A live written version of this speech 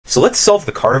So let's solve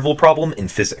the Carnival problem in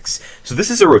physics. So this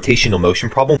is a rotational motion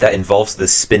problem that involves the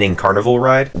spinning Carnival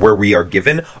ride, where we are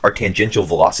given our tangential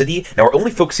velocity. Now we're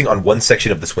only focusing on one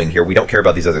section of the swing here. We don't care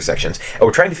about these other sections. And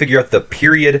we're trying to figure out the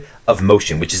period of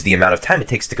motion, which is the amount of time it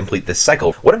takes to complete this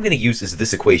cycle. What I'm going to use is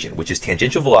this equation, which is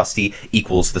tangential velocity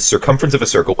equals the circumference of a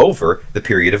circle over the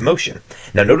period of motion.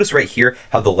 Now notice right here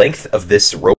how the length of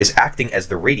this rope is acting as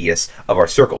the radius of our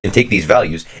circle. And take these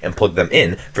values and plug them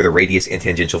in for the radius and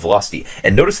tangential velocity.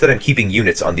 And notice that I'm keeping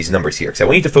units on these numbers here, because I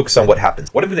want you to focus on what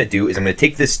happens. What I'm going to do is I'm going to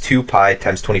take this 2 pi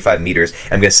times 25 meters,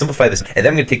 and I'm going to simplify this, and then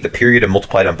I'm going to take the period and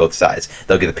multiply it on both sides.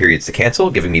 They'll get the periods to cancel,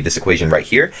 giving me this equation right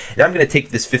here. Now I'm going to take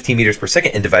this 15 meters per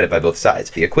second and divide it by both sides,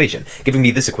 the equation, giving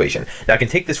me this equation. Now I can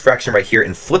take this fraction right here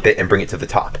and flip it and bring it to the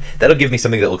top. That'll give me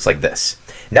something that looks like this.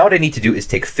 Now what I need to do is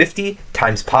take 50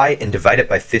 times pi and divide it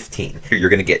by 15. Here you're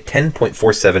going to get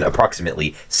 10.47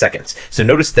 approximately seconds. So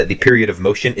notice that the period of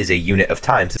motion is a unit of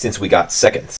time since we got seconds.